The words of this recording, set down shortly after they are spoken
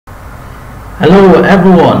Hello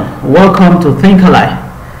everyone, welcome to THINKALLY.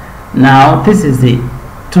 Now this is the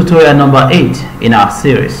tutorial number 8 in our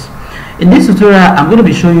series. In this tutorial I'm going to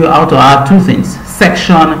be showing you how to add two things,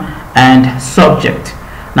 section and subject.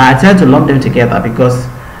 Now I try to lump them together because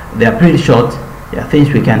they are pretty short. They are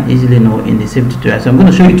things we can easily know in the same tutorial. So I'm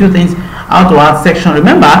going to show you two things, how to add section.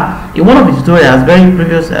 Remember, in one of the tutorials, very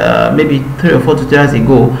previous, maybe 3 or 4 tutorials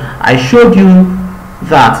ago, I showed you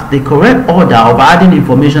that the correct order of adding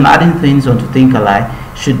information, adding things onto THINKALLY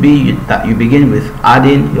should be that you begin with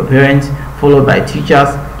adding your parents, followed by teachers,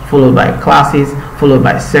 followed by classes, followed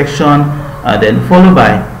by section, then followed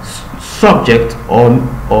by subject, or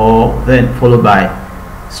then followed by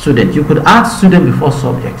student. You could add student before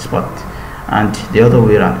subjects, and the other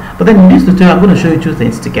way around. But then in this tutorial, I'm going to show you two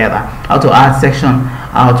things together: how to add section,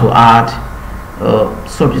 how to add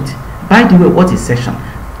subject. By the way, what is section?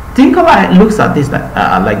 THINKALLY looks at this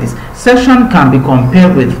like this. Section can be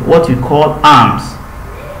compared with what you call arms.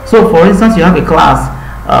 So for instance, you have a class,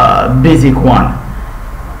 basic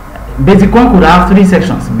 1. Basic 1 could have 3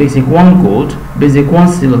 sections: basic 1 gold, basic 1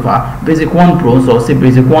 silver, basic 1 bronze, or say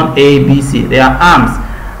basic 1 A, B, C. They are arms.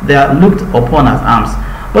 They are looked upon as arms.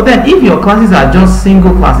 But then if your classes are just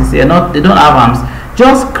single classes, they don't have arms,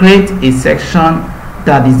 just create a section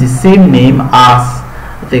that is the same name as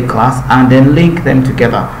the class and then link them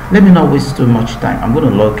together. Let me not waste too much time. I'm going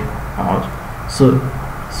to log out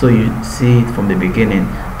so you see it from the beginning.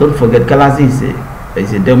 Don't forget, Galaxy is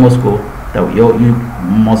a demo school that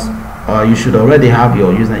you should already have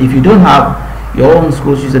your username. If you don't have your own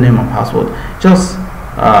school's username and password, just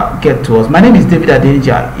get to us. My name is David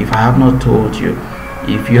Adenija, if I have not told you.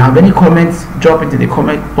 If you have any comments, drop it in the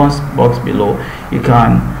comment box below. You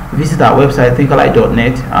can visit our website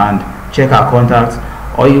thinkally.net and check our contacts,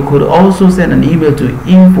 or you could also send an email to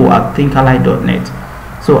info@thinkally.net.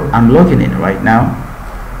 So I'm logging in right now.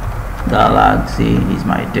 Galaxy is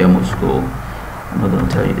my demo school. I'm not going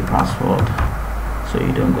to tell you the password so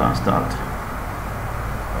you don't go and start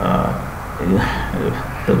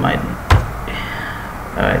don't mind me.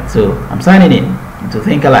 Alright, so I'm signing in to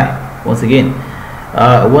THINKALLY once again.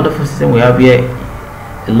 A wonderful system we have here,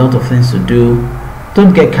 a lot of things to do.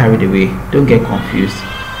 Don't get carried away, don't get confused.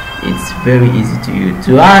 It's very easy to use.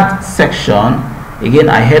 To add section, again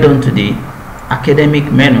I head on to the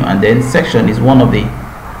academic menu, and then section is one of the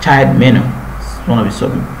child menu. It's one of the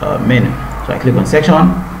sub menu. So I click on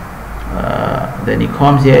section, then it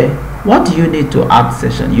comes here. What do you need to add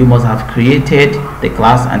section? You must have created the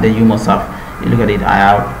class, and then you must have, you look at it, I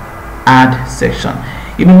have add section.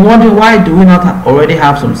 You've been wondering, why do we not already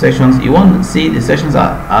have some sections? You want to see the sections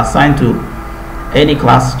are assigned to any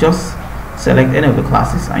class, just select any of the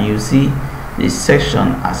classes and you see this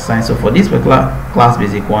section assigned. So for this particular class,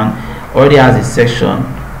 basic 1 already has a section,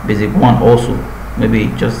 basic 1 also, maybe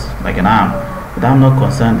just like an arm, but I'm not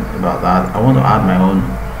concerned about that. I want to add my own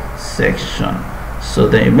section. So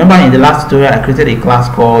then, remember in the last tutorial I created a class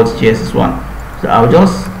called JSS1, so I'll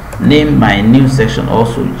just name my new section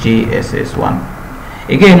also JSS1.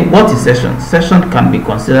 Again, what is section? Section can be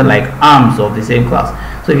considered like arms of the same class.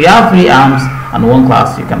 So if you have 3 arms and 1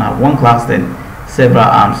 class, you can have 1 class then several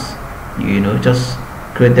arms. Just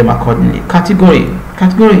create them accordingly. Category,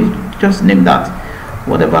 just name that.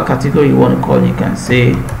 Whatever category you want to call, you can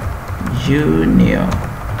say junior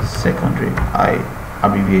secondary. I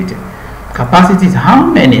abbreviated. Capacity is how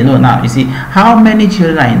many. Now you see how many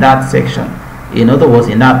children are in that section. In other words,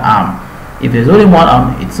 in that arm. If there's only 1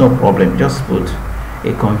 arm, it's no problem. Just put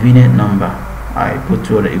a convenient number. I put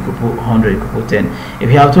 200, you could put 100, you could put 10. If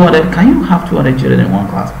you have 200, can you have 200 children in one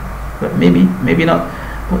class? But maybe not.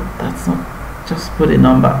 But that's not. Just put a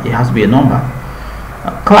number. It has to be a number.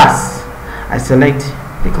 Class. I select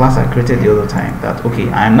the class I created the other time. That okay.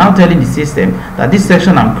 I am now telling the system that this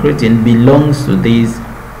section I'm creating belongs to this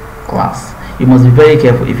class. You must be very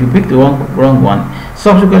careful. If you pick the wrong one,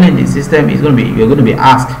 subsequently in the system you're going to be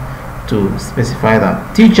asked to specify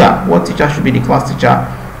that. Teacher, what teacher should be the class teacher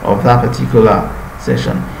of that particular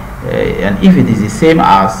session? And if it is the same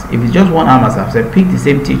as, if it's just 1 arm, as I've said, pick the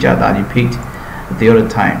same teacher that you picked the other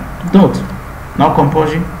time. Note, not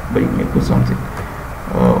compulsory, but you may put something.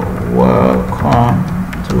 Welcome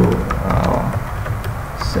to our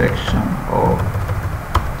section or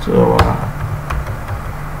to our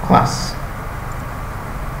class.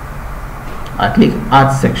 I click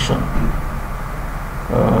add section.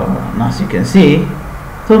 Now as you can see,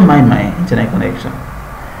 don't mind my internet connection,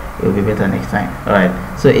 it will be better next time. Alright,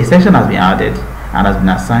 so a section has been added and has been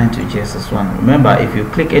assigned to JSS1. Remember, if you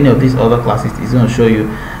click any of these other classes, it's going to show you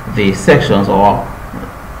the sections, or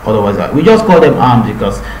otherwise we just call them arms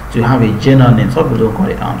because to have a general name. Some people don't call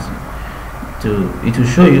it arms. It will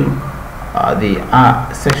show you the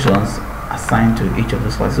sections assigned to each of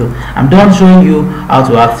those classes. So I'm done showing you how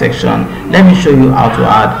to add section. Let me show you how to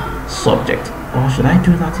add subject. Or should I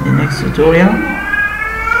do that in the next tutorial?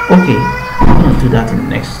 Okay, I'm going to do that in the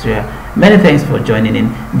next tutorial. Many thanks for joining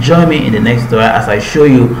in. Join me in the next tutorial as I show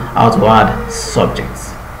you how to add subjects.